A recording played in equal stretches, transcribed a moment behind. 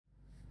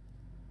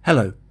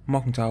Hello, and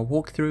welcome to our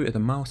walkthrough of the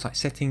Milesight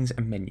settings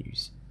and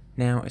menus.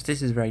 Now, as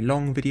this is a very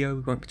long video,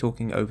 we won't be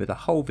talking over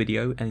the whole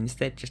video and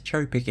instead just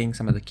cherry picking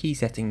some of the key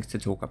settings to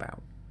talk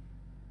about.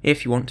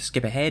 If you want to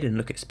skip ahead and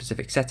look at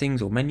specific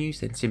settings or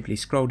menus, then simply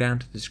scroll down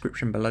to the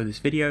description below this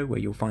video where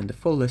you'll find the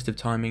full list of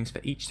timings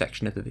for each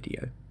section of the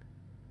video.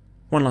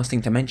 One last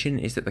thing to mention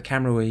is that the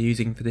camera we're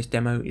using for this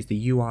demo is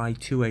the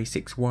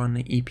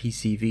UI2A61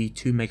 EPCV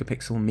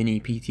 2MP Mini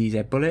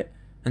PTZ Bullet,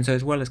 and so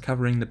as well as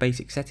covering the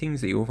basic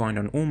settings that you will find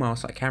on all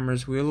Milesight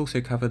cameras, we will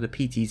also cover the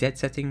PTZ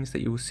settings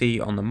that you will see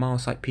on the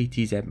Milesight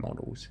PTZ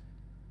models.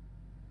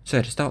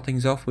 So to start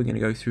things off, we're going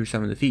to go through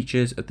some of the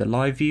features of the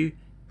live view.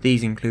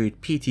 These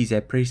include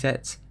PTZ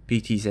presets,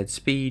 PTZ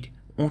speed,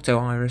 auto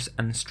iris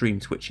and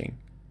stream switching.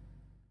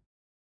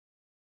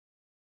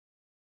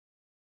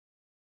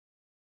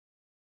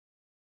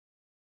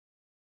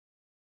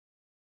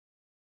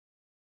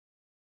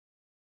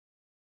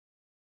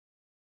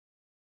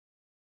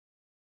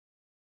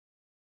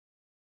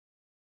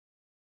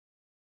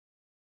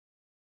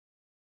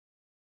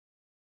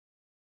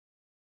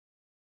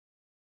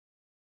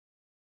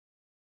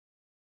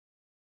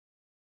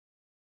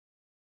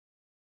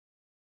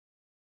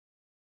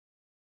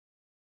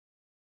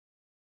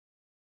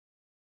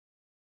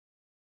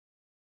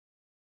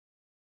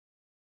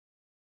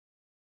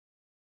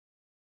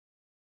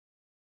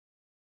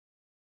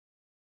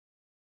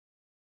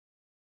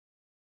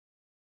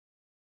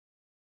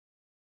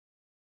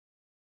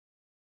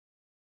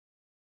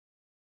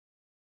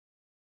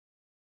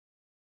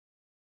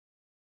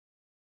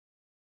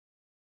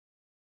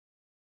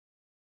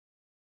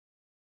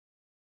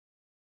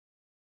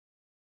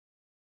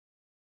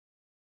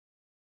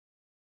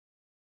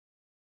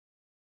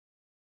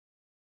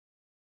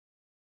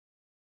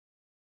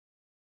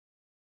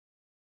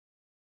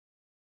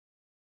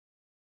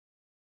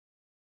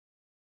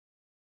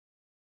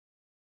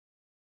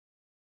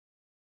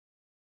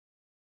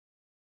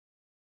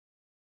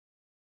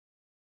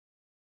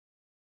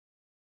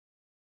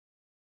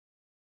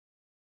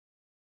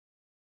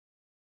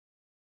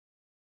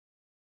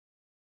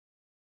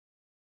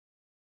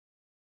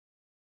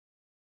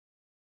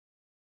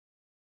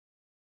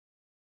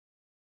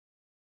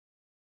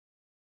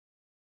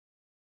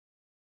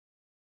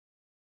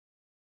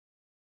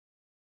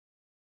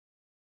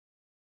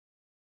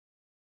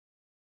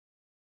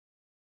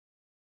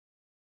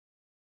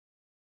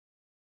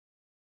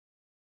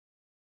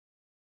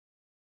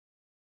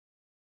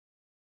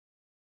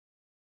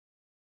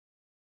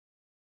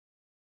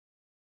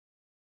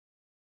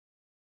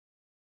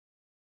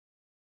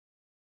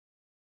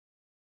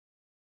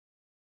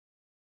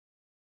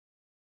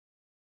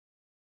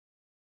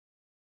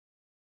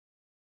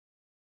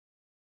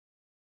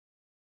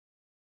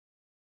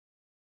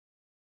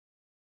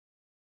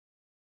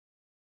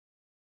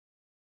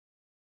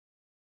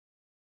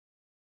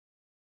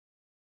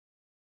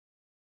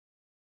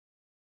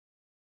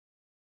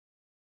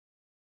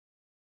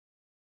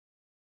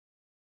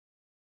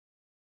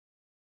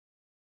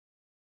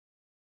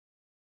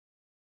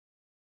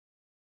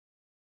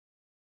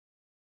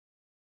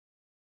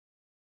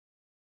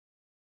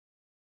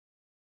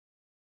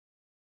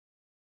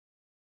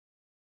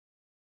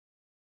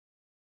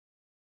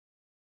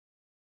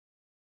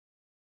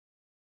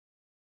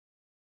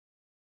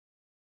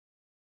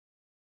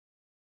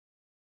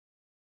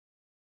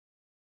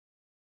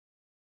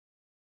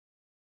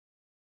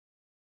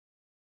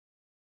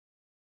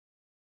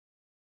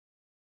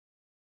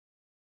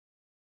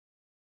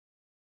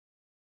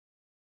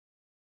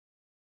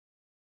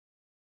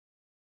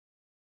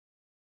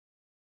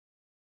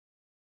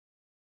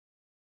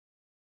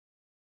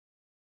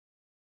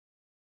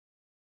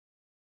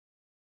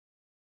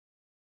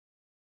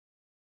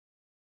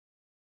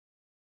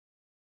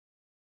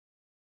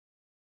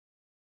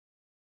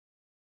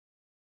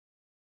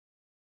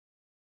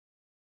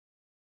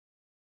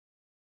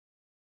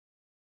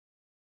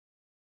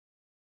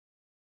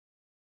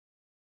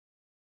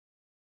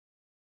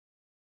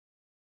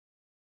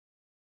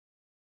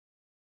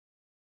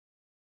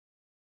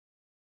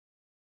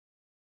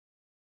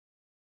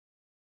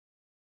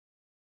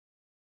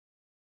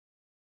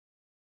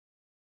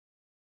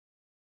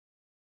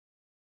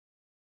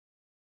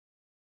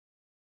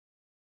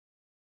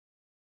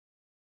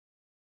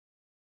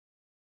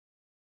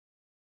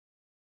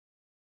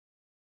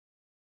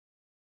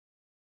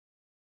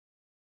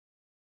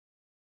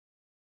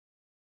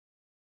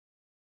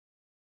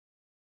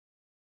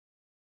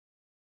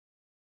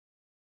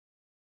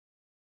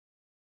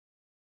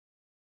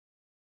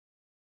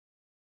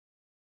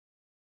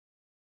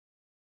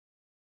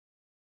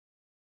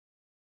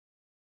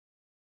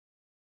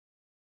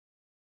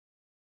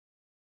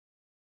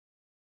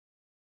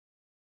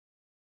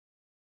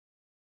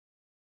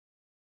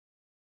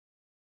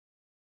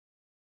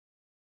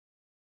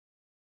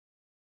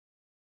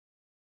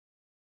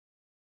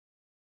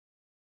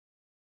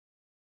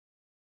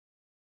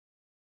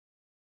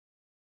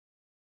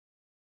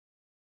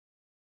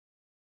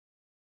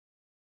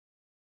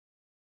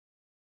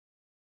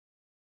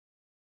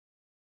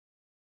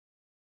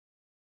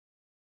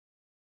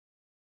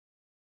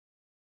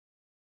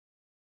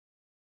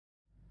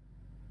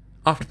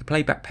 After the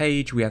playback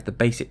page, we have the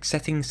basic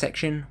settings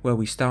section where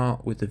we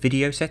start with the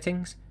video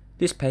settings.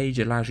 This page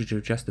allows you to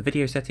adjust the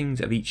video settings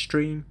of each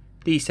stream.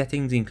 These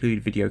settings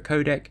include video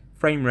codec,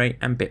 frame rate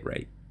and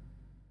bitrate.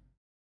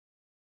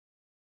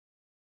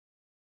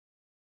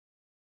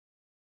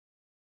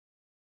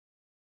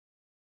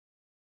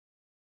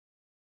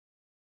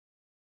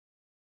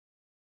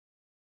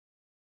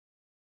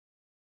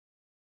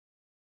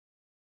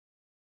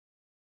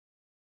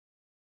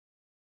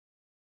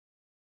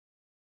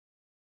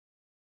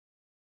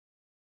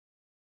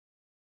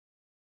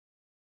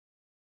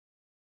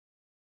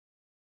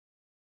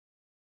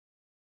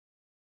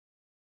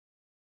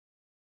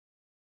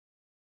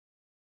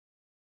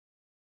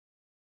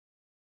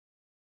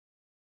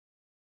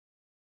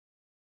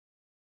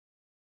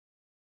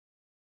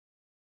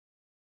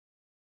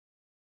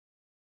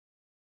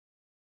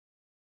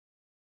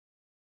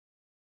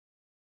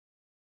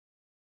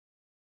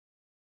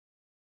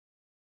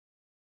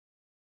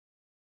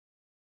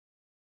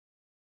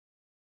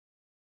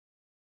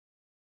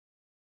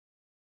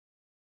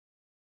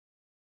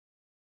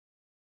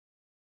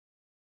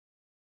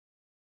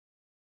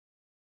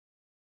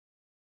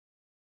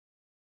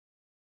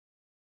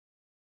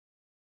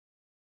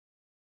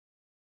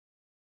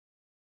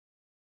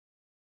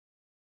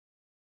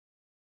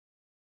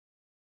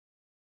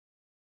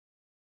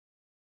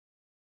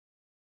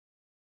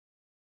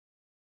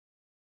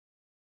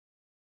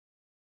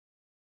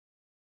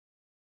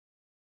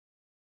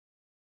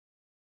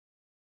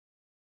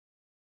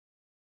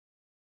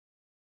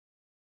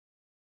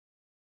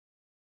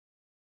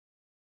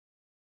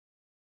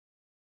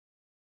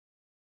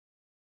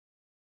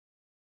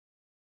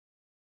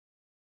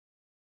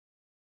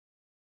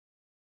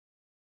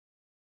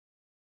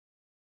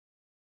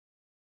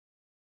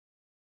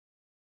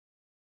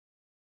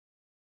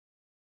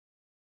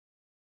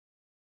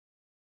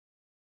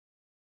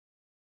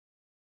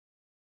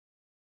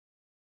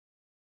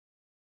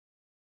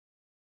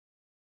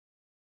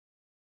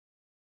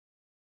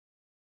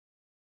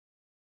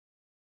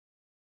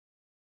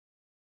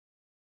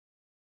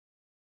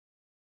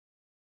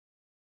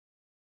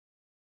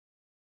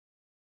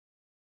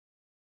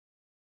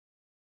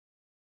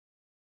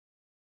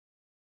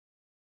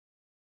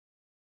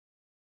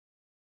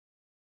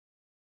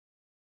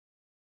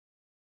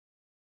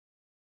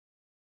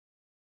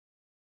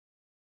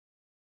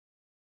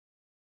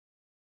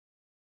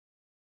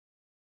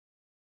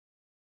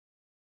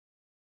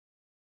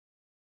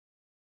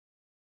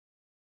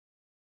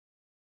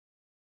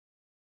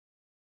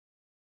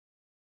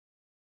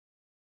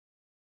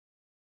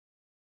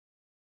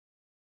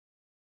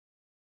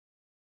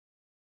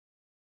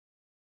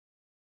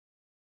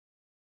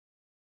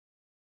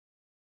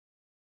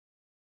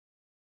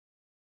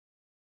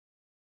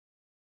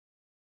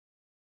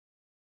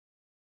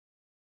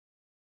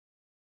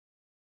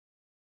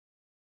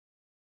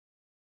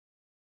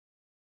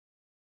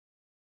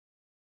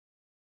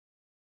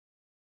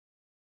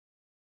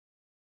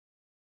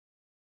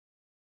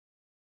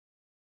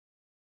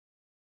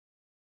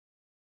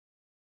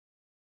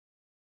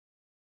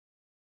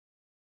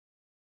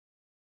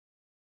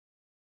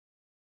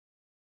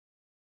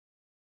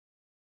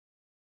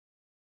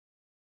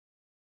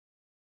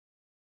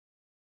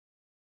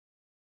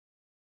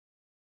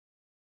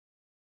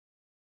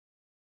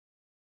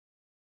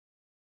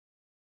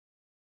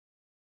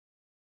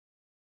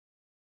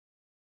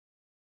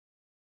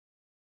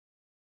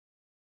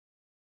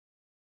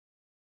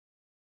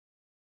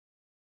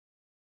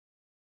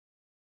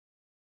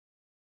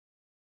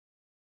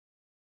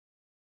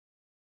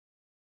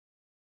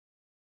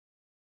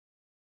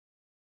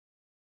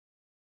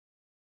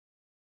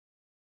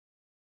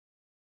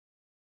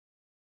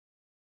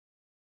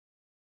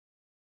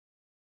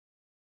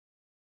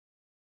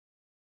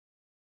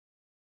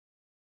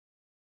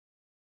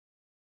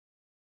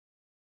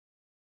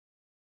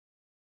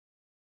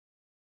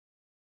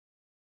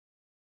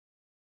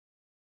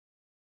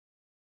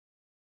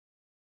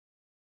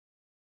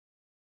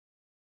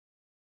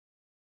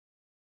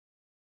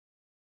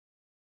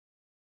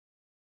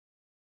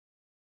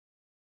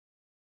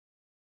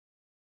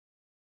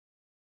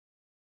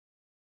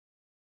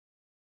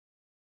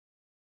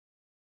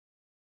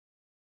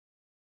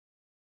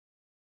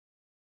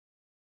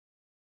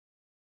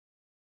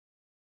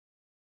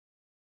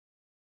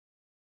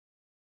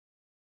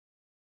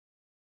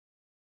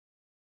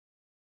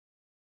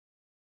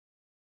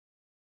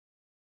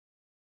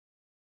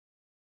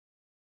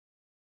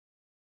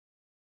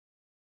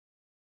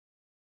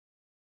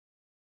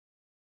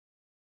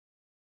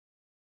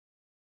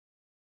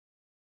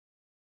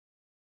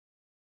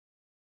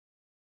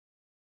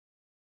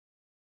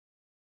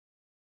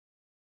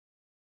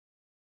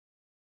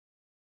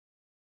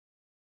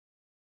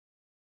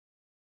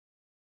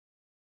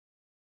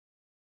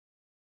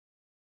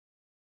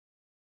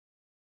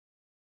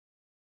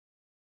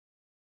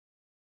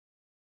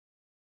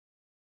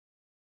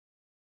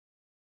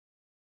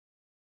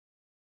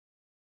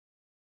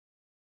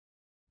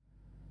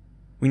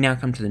 We now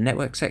come to the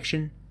network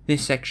section.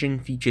 This section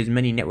features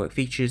many network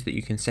features that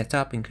you can set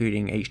up,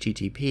 including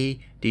HTTP,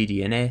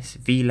 DDNS,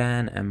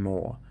 VLAN, and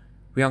more.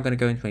 We aren't going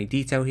to go into any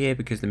detail here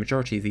because the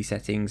majority of these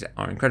settings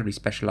are incredibly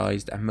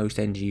specialized and most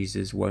end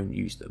users won't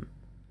use them.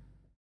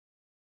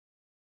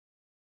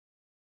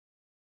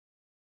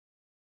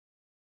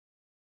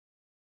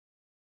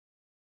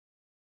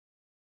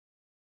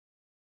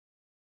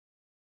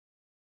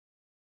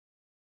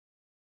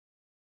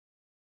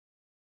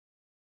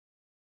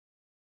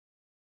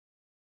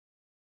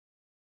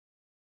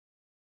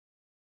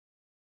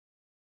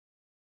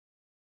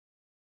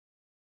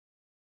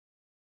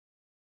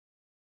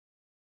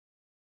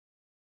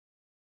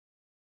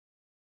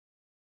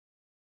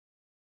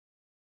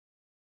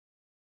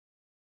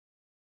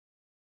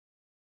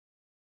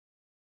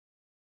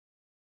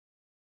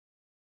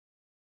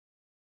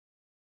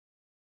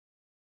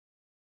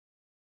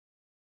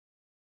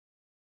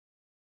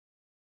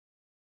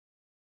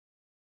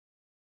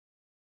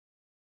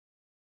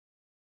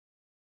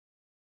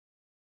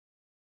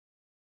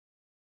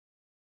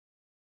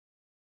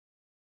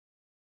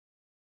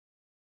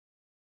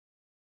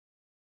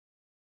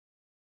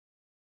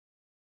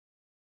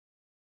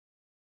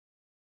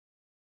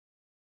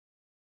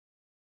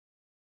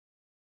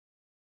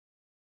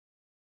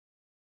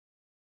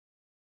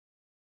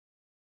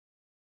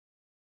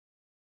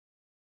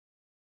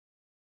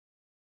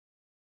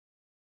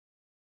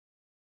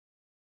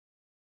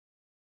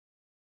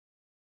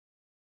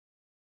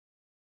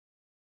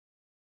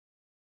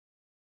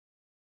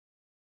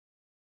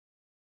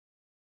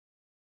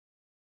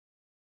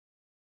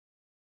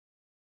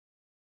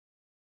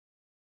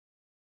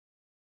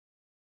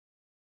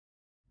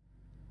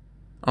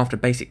 After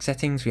basic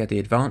settings, we have the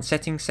advanced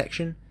settings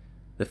section.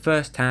 The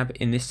first tab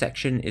in this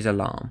section is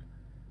alarm.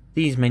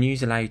 These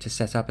menus allow you to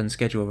set up and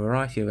schedule a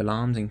variety of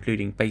alarms,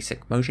 including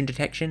basic motion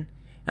detection,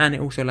 and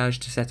it also allows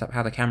you to set up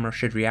how the camera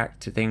should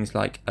react to things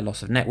like a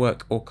loss of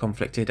network or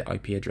conflicted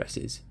IP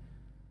addresses.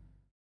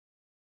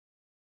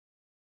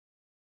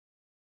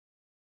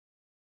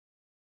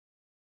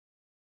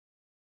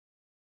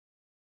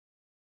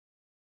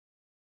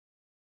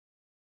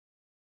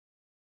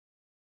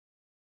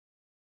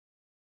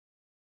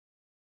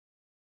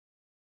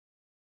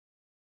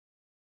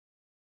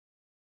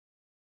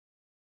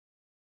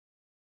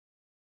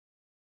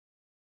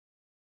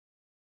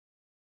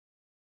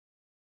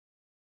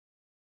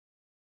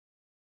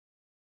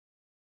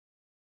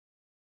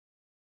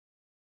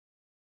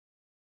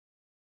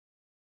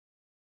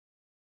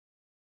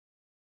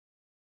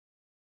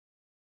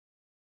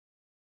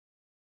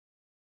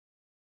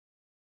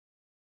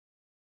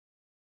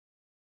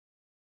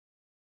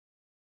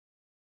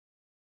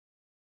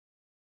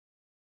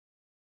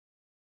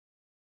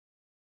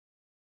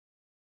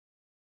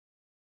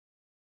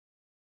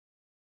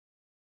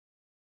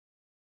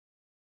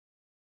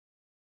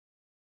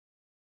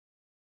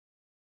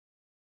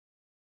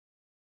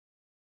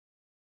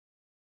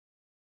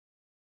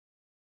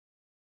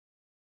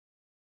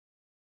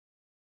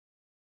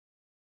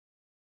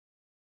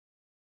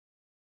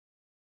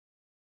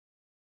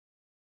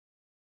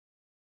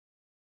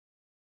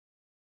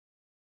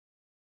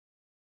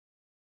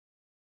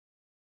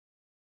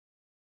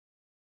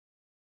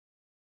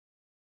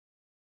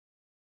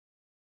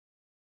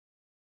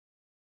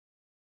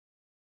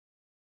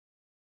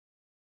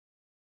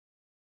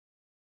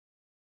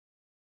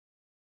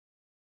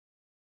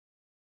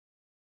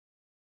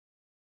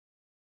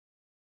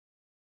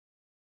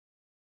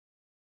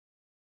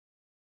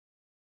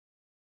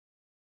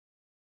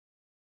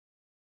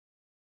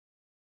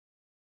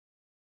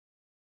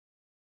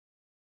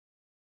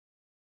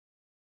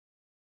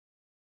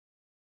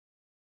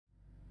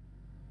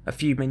 A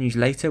few menus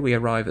later, we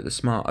arrive at the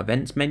Smart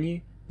Events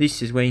menu.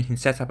 This is where you can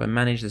set up and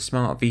manage the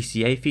smart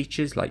VCA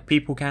features like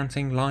people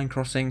counting, line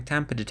crossing,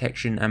 tamper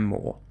detection, and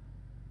more.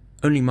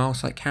 Only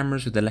Milesight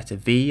cameras with the letter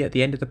V at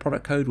the end of the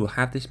product code will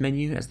have this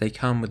menu, as they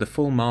come with the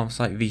full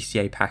Milesight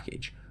VCA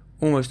package.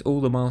 Almost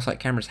all the Milesight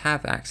cameras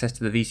have access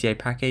to the VCA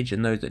package,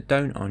 and those that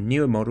don't are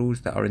newer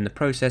models that are in the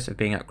process of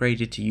being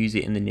upgraded to use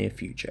it in the near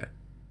future.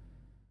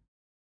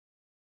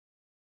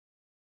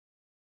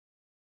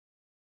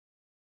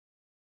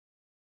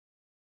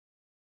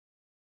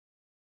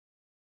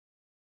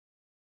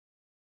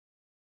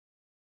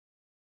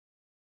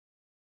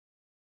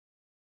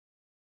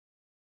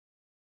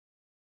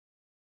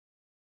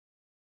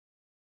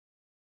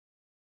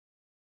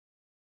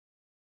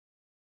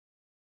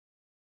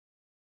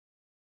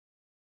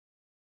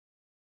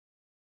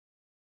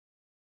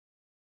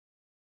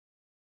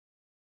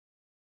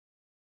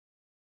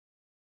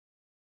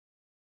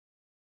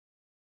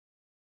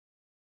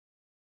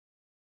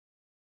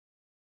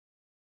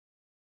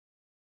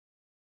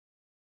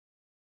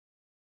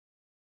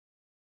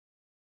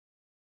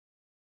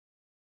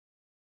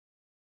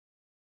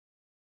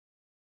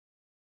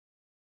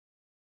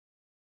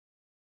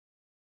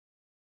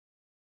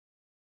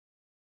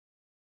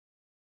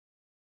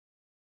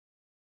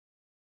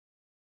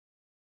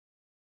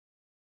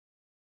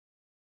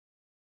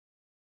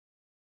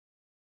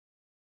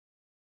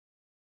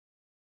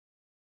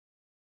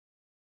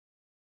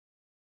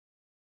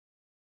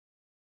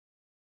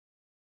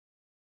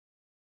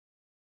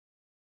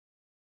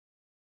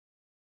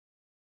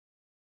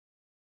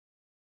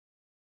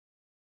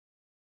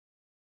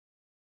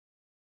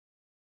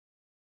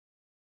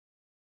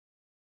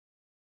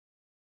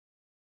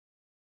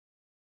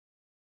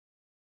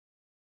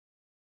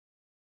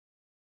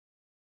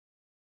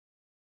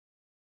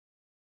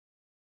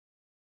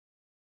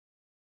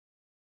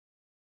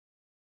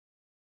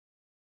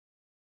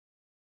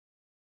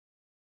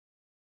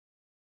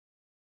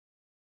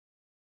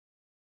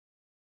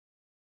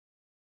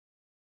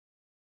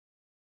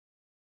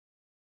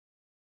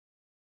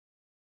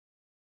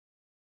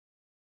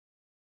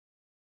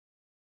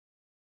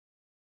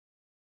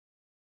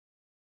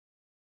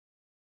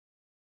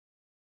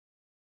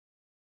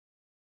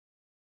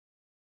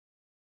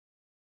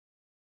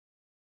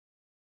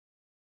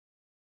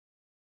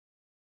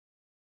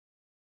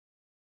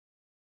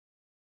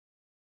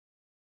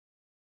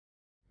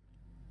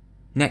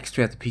 Next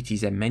we have the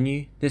PTZ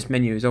menu. This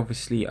menu is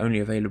obviously only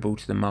available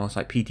to the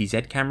Milesight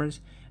PTZ cameras,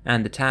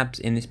 and the tabs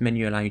in this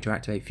menu allow you to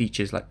activate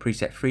features like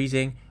preset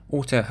freezing,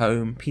 auto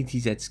home,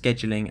 PTZ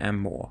scheduling and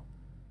more.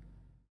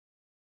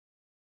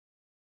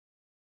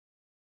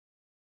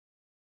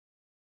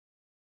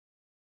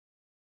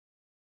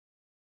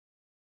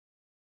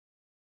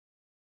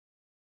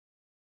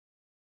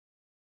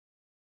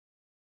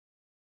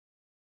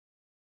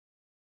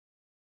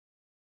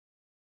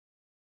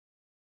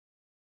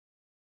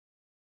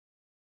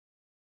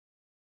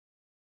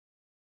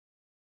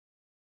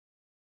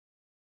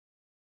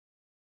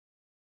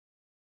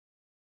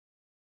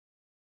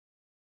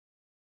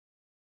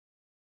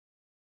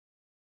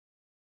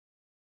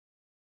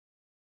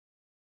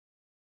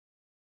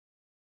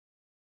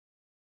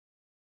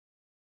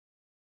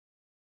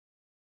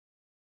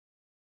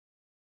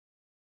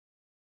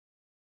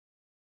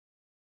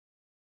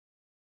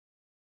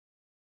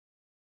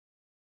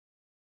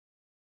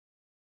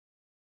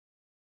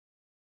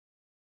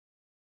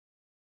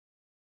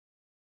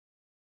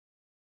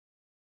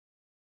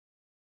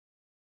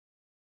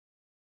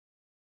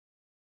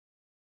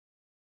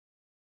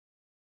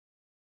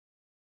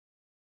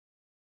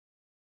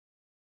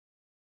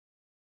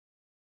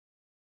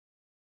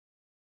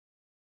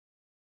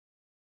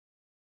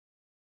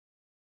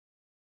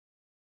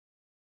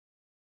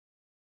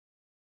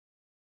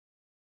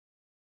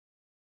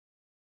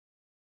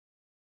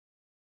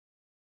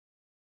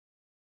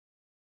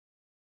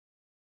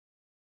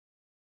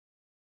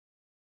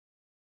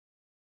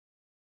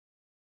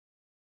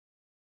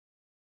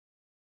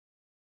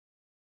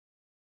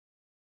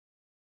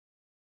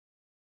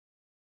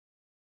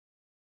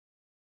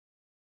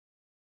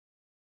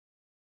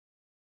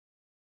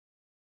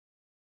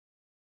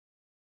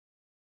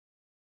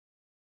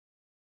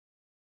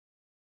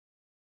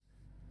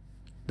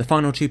 The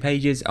final two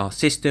pages are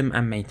System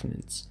and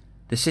Maintenance.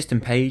 The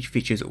System page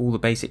features all the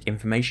basic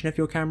information of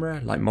your camera,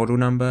 like model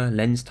number,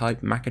 lens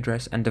type, MAC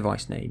address and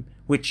device name,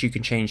 which you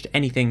can change to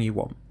anything you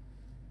want.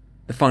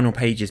 The final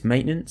page is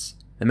Maintenance.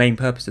 The main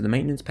purpose of the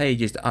Maintenance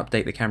page is to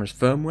update the camera's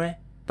firmware,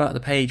 but the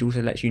page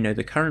also lets you know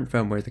the current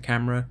firmware of the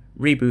camera,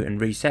 reboot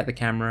and reset the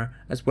camera,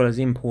 as well as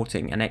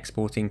importing and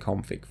exporting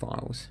config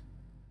files.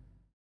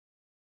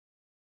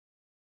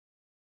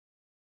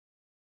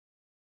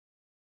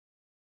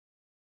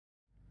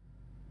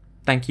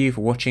 Thank you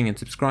for watching and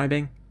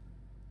subscribing.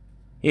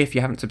 If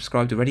you haven't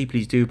subscribed already,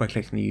 please do by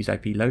clicking the Use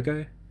IP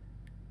logo.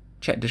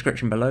 Check the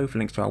description below for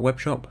links to our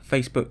webshop,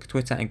 Facebook,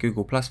 Twitter and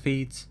Google Plus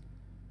feeds.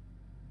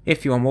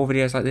 If you want more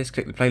videos like this,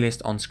 click the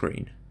playlist on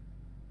screen.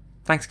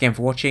 Thanks again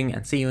for watching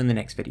and see you in the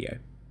next video.